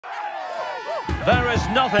There is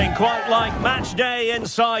nothing quite like match day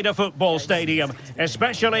inside a football stadium,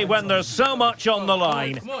 especially when there's so much on the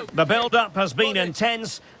line. The build-up has been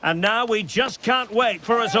intense, and now we just can't wait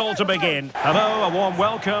for it all to begin. Hello, a warm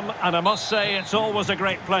welcome, and I must say it's always a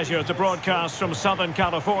great pleasure to broadcast from Southern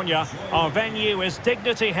California. Our venue is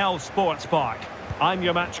Dignity Health Sports Park. I'm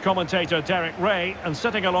your match commentator Derek Ray, and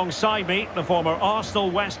sitting alongside me, the former Arsenal,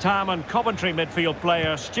 West Ham and Coventry midfield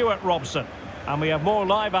player Stuart Robson. And we have more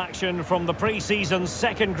live action from the pre-season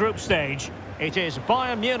second group stage. It is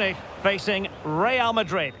Bayern Munich facing Real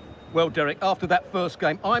Madrid. Well, Derek, after that first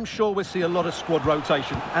game, I'm sure we'll see a lot of squad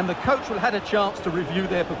rotation, and the coach will have had a chance to review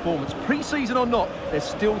their performance. Pre-season or not, there's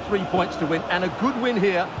still 3 points to win, and a good win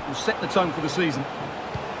here will set the tone for the season.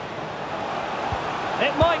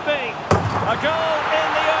 It might be a goal in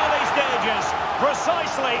the early stages,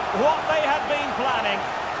 precisely what they had been planning.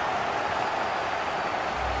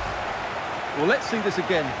 Well, let's see this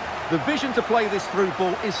again. The vision to play this through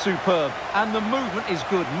ball is superb, and the movement is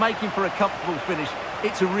good, making for a comfortable finish.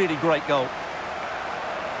 It's a really great goal.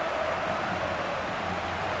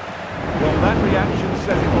 Well, that reaction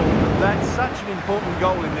says it all. That's such an important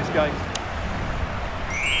goal in this game.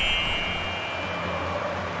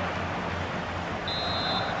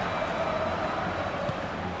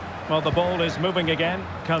 Well, the ball is moving again.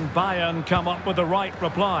 Can Bayern come up with the right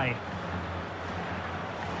reply?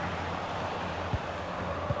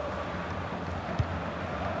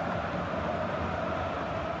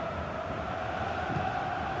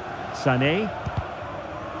 Sané.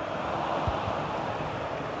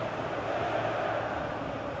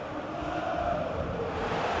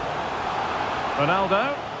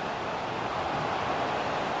 Ronaldo.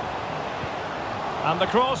 And the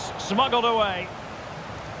cross smuggled away.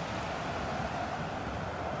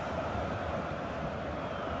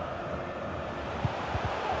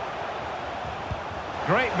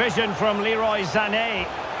 Great vision from Leroy Sané.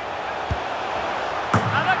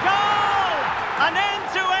 And a goal! An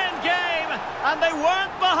end-to-end game, and they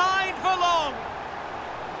weren't behind for long.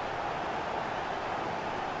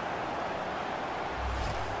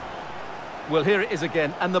 Well, here it is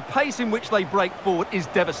again, and the pace in which they break forward is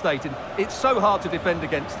devastating. It's so hard to defend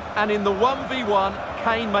against, and in the 1v1,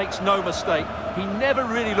 Kane makes no mistake. He never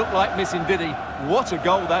really looked like missing, did he? What a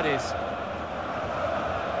goal that is.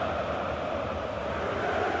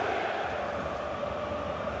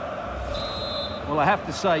 Well, I have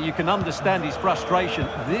to say, you can understand his frustration.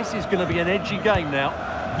 This is going to be an edgy game now.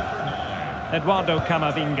 Eduardo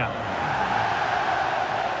Camavinga.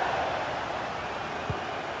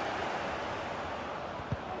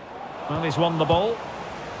 Well, he's won the ball.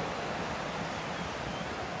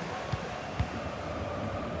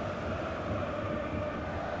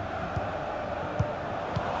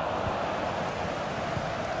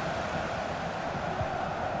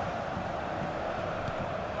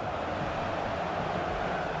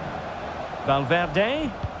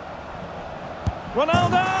 Valverde.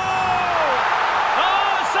 Ronaldo!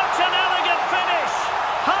 Oh, such an elegant finish!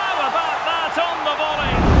 How about that on the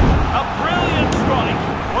volley? A brilliant strike,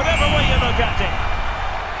 whatever way you look at it.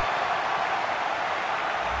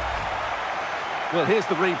 Well, here's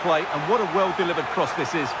the replay, and what a well-delivered cross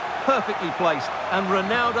this is. Perfectly placed, and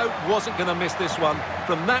Ronaldo wasn't going to miss this one.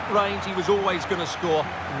 From that range, he was always going to score.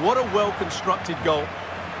 What a well-constructed goal.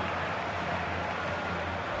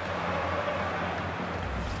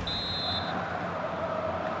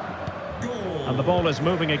 And the ball is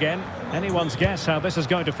moving again. Anyone's guess how this is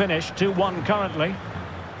going to finish. 2-1 currently.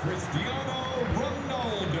 Cristiano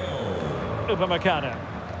Ronaldo. Upamecano.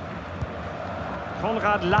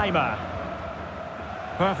 Konrad Laimer.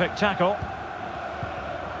 Perfect tackle.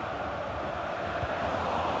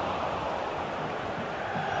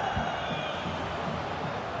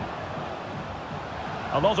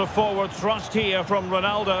 A lot of forward thrust here from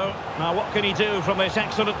Ronaldo. Now what can he do from this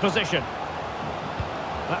excellent position?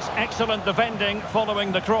 That's excellent defending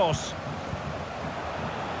following the cross.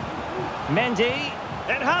 Mendy,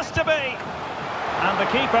 it has to be. And the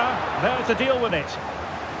keeper there to deal with it.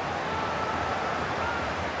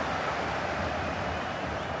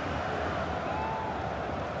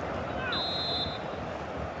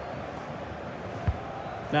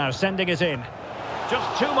 Now sending it in.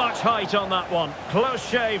 Just too much height on that one. Close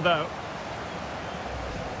shave though.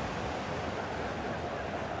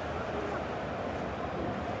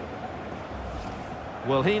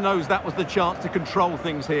 Well, he knows that was the chance to control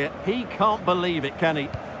things here. He can't believe it, can he?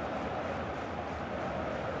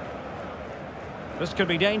 This could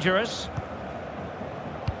be dangerous.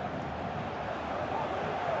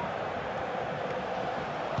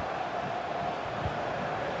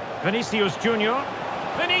 Vinicius Junior.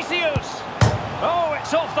 Vinicius! Oh,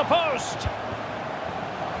 it's off the post!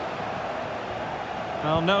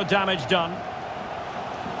 Well, no damage done.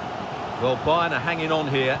 Well, Bayern are hanging on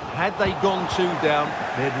here. Had they gone 2 down,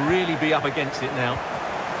 they'd really be up against it now.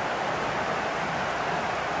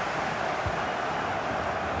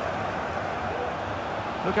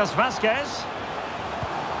 Lucas Vazquez.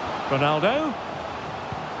 Ronaldo.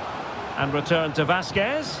 And return to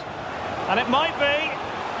Vazquez. And it might be.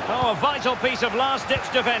 Oh, a vital piece of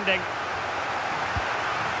last-ditch defending.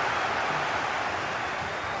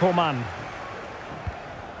 Coman.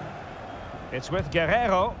 It's with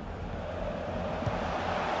Guerrero.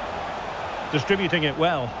 Distributing it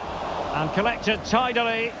well. And collected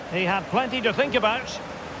tidily. He had plenty to think about.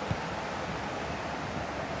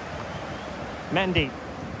 Mendy.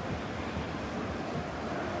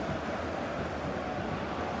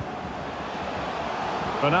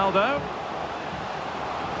 Ronaldo.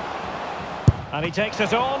 And he takes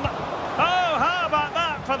it on. Oh, how about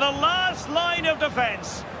that for the last line of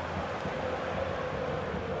defence?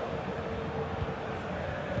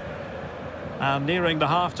 And nearing the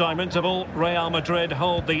half-time interval, Real Madrid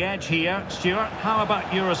hold the edge here. Stuart, how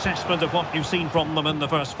about your assessment of what you've seen from them in the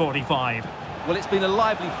first 45? Well, it's been a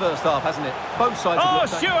lively first half, hasn't it? Both sides have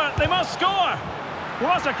looked... Stuart, they must score!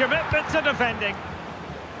 What a commitment to defending.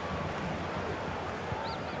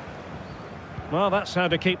 Well, that's how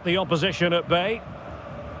to keep the opposition at bay.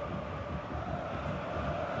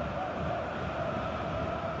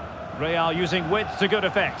 Real using width to good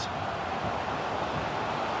effect.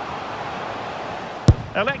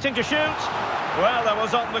 Electing to shoot. Well, that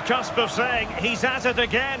was on the cusp of saying he's at it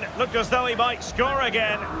again. Looked as though he might score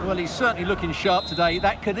again. Well, he's certainly looking sharp today.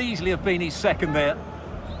 That could easily have been his second there.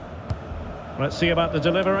 Let's see about the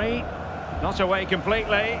delivery. Not away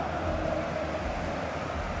completely.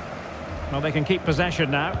 Well, they can keep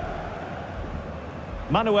possession now.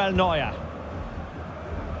 Manuel Neuer.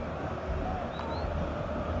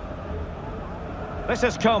 This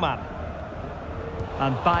is Coman.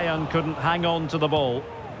 And Bayern couldn't hang on to the ball.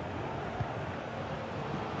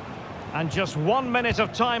 And just 1 minute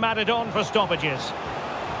of time added on for stoppages.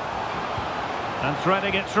 And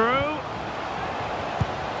threading it through.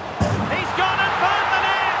 He's gone and found the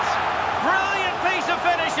net! Brilliant piece of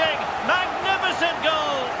finishing! Magnificent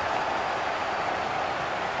goal!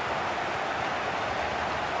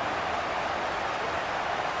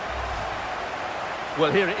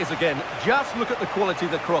 Well, here it is again. Just look at the quality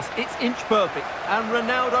of the cross. It's inch perfect. And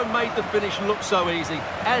Ronaldo made the finish look so easy,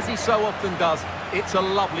 as he so often does. It's a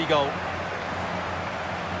lovely goal.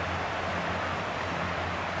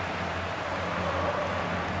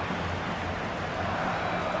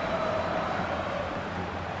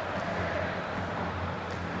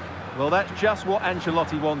 Well, that's just what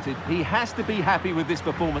Ancelotti wanted. He has to be happy with this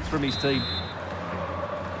performance from his team.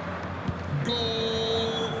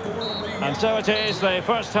 And so it is, the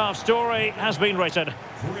first half story has been written.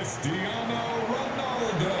 Cristiano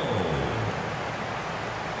Ronaldo.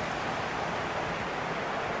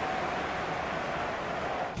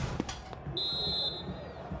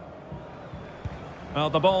 Well,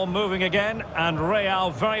 the ball moving again, and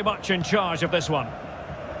Real very much in charge of this one.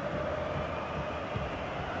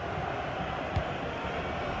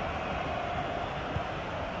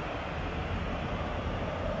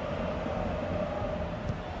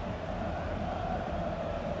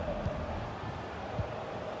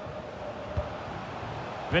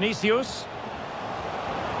 Vinicius.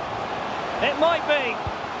 It might be.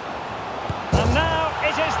 And now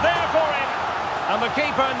it is there for him. And the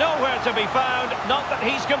keeper nowhere to be found, not that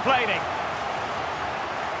he's complaining.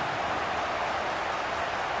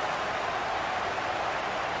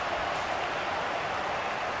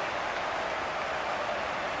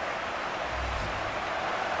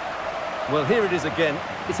 Well, here it is again.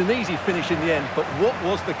 It's an easy finish in the end, but what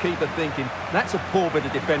was the keeper thinking? That's a poor bit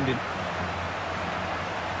of defending.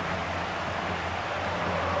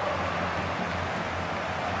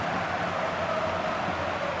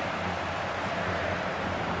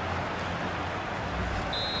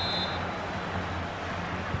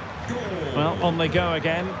 Well, on they go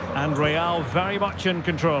again, and Real very much in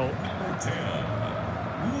control. Number 10,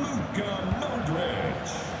 Luka Modric.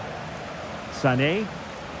 Sané.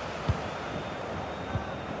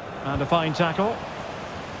 And a fine tackle.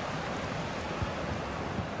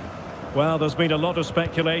 Well, there's been a lot of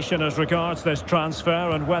speculation as regards this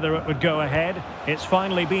transfer and whether it would go ahead. It's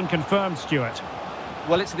finally been confirmed, Stuart.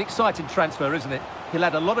 Well, it's an exciting transfer, isn't it? He'll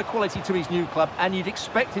add a lot of quality to his new club, and you'd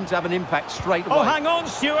expect him to have an impact straight away. Oh, hang on,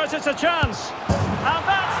 Stuart, it's a chance. And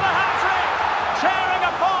that's the hat-trick! Tearing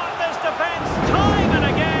apart this defence time and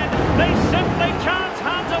again. They simply can't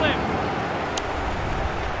handle him.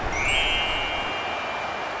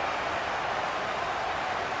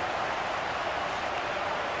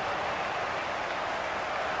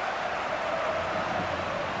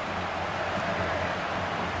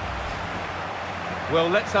 Well,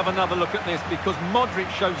 let's have another look at this, because Modric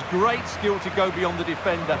shows great skill to go beyond the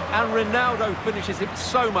defender, and Ronaldo finishes him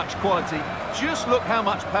so much quality. Just look how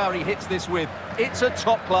much power he hits this with. It's a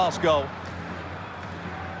top-class goal.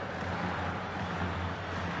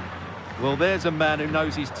 Well, there's a man who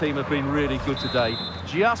knows his team have been really good today.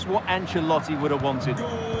 Just what Ancelotti would have wanted.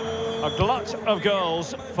 A glut of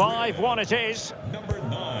goals. 5-1 it is. Number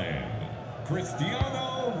 9,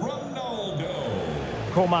 Cristiano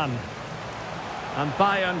Ronaldo. Coman. And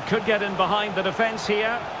Bayern could get in behind the defence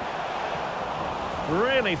here.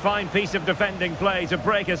 Really fine piece of defending play to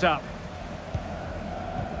break us up.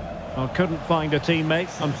 Well, couldn't find a teammate,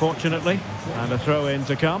 unfortunately. And a throw-in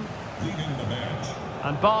to come. Leading the match.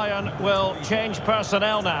 And Bayern will change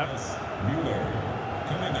personnel now. Müller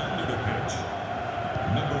coming onto the pitch.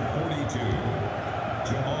 Number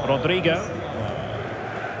 42, Rodrigo.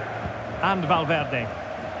 And Valverde.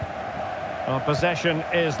 Well, possession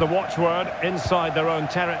is the watchword inside their own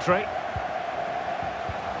territory.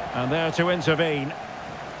 And there to intervene.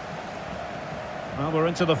 Well, we're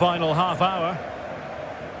into the final half hour.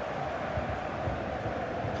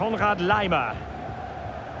 Konrad Laimer.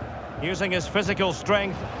 Using his physical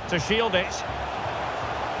strength to shield it.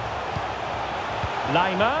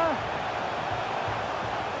 Laimer.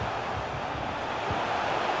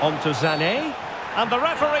 On to Sané. And the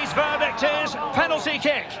referee's verdict is penalty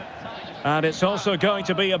kick. And it's also going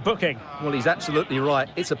to be a booking. Well, he's absolutely right.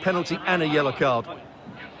 It's a penalty and a yellow card.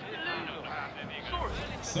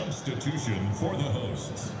 Substitution for the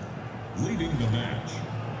hosts. Leading the match.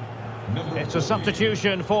 Number It's a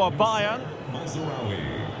substitution for Bayern.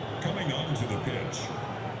 Mazraoui coming onto the pitch.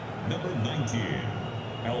 Number 19,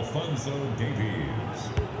 Alphonso Davies.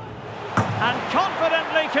 And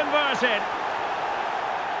confidently converted.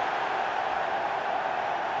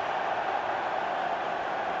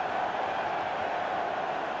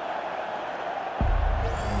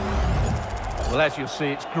 Well, as you'll see,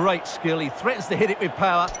 it's great skill. He threatens to hit it with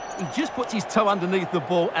power. He just puts his toe underneath the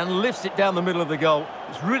ball and lifts it down the middle of the goal.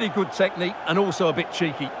 It's really good technique and also a bit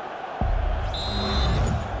cheeky.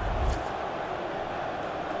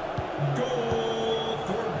 Goal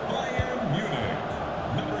for Bayern Munich.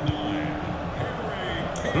 Number 9,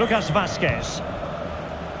 Harry Kane. Lucas Vazquez.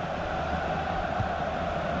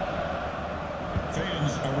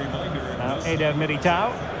 Fans, a reminder. Now this Eder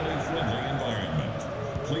Militao. is a friendly environment.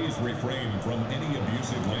 Please refrain from any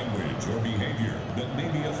abusive language or behavior that may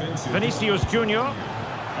be offensive. Vinicius Junior.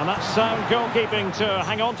 And that's sound goalkeeping to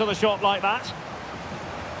hang on to the shot like that.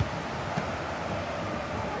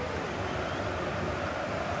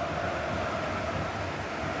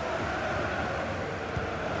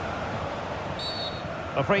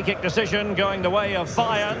 A free kick decision going the way of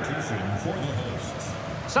Bayern. Substitution for the hosts.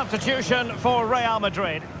 Substitution for Real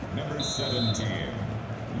Madrid. Number 17,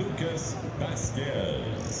 Lucas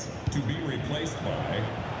Vazquez, to be replaced by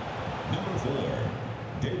number 4,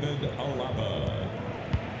 David Alaba.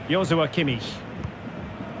 Joshua Kimmich.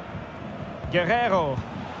 Guerrero.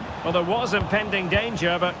 Well, there was impending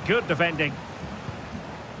danger, but good defending.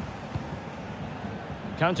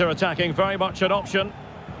 Counter-attacking, very much an option.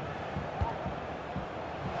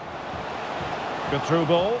 Good through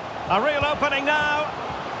ball. A real opening now.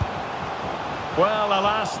 Well,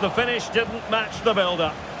 alas, the finish didn't match the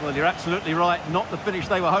build-up. Well, you're absolutely right. Not the finish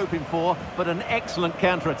they were hoping for, but an excellent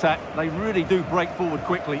counter-attack. They really do break forward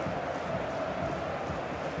quickly.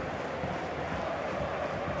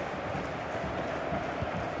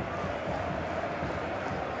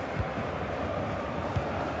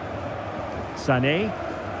 Sané.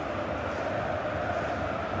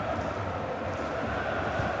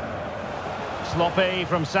 Sloppy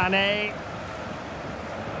from Sané.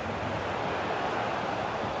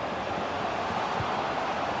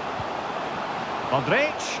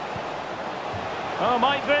 Modric. Oh,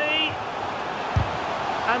 might be.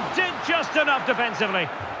 And did just enough defensively.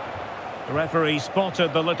 The referee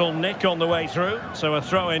spotted the little nick on the way through, so a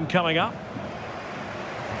throw-in coming up.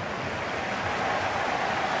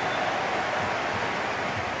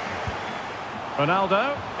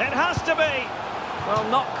 Ronaldo. It has to be. Well,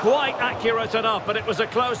 not quite accurate enough, but it was a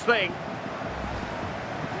close thing.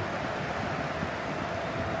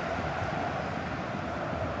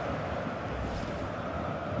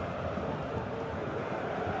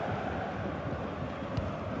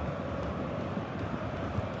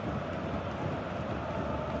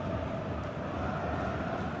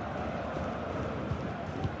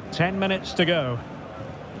 Ten minutes to go.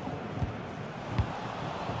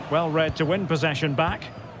 Well read to win possession back.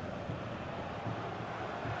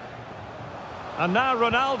 And now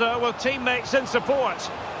Ronaldo with teammates in support.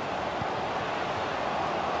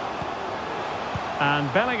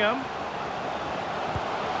 And Bellingham.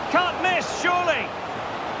 can't miss, surely.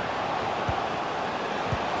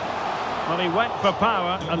 Well, he went for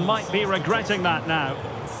power and might be regretting that now.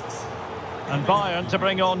 And Bayern to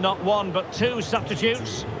bring on not one but two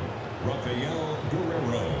substitutes. Rafael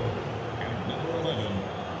Guerrero and number 11,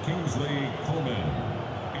 Kingsley Coman.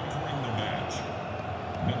 Entering the match,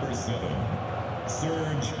 number 7,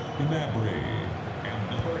 Serge Gnabry, and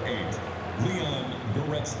number 8, Leon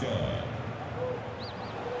Goretzka.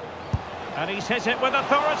 And he's hit it with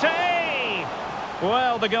authority!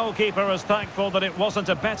 Well, the goalkeeper is thankful that it wasn't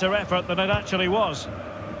a better effort than it actually was.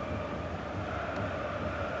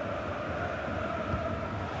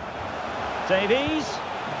 Davies.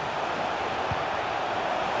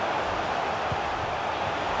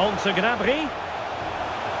 On to Gnabry.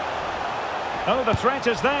 Oh, the threat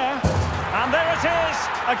is there. And there it is,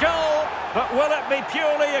 a goal. But will it be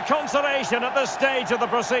purely a consolation at this stage of the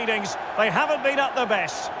proceedings? They haven't been at their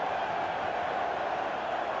best.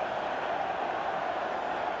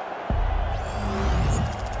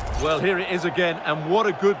 Well, here it is again, and what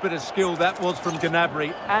a good bit of skill that was from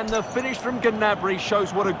Gnabry. And the finish from Gnabry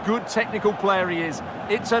shows what a good technical player he is.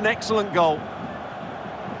 It's an excellent goal.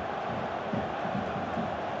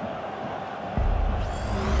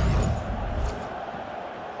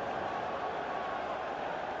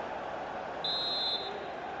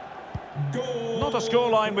 Goal! Not a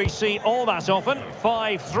scoreline we see all that often.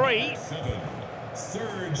 5-3. 7,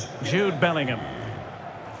 Serge Jude Bellingham.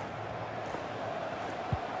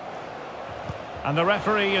 And the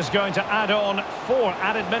referee is going to add on 4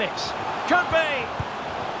 added minutes. Could be!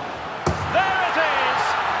 There it is!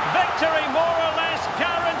 Victory more or less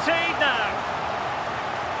guaranteed now.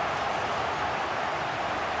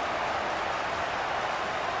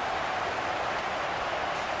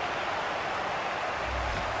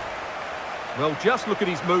 Well, just look at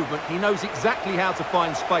his movement. He knows exactly how to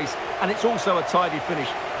find space, and it's also a tidy finish.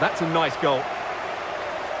 That's a nice goal.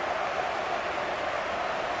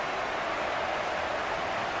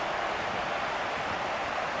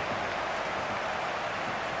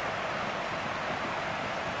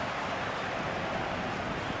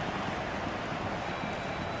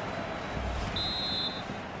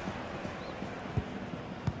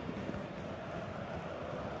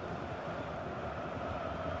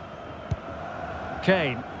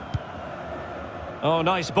 Kane. Oh,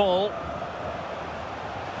 nice ball.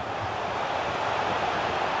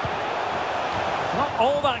 Not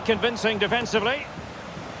all that convincing defensively.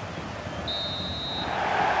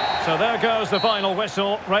 So there goes the final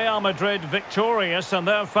whistle. Real Madrid victorious, and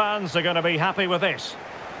their fans are going to be happy with this.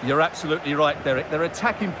 You're absolutely right, Derek. Their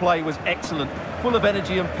attacking play was excellent, full of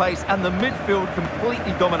energy and pace, and the midfield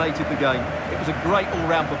completely dominated the game. It was a great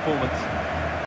all-round performance.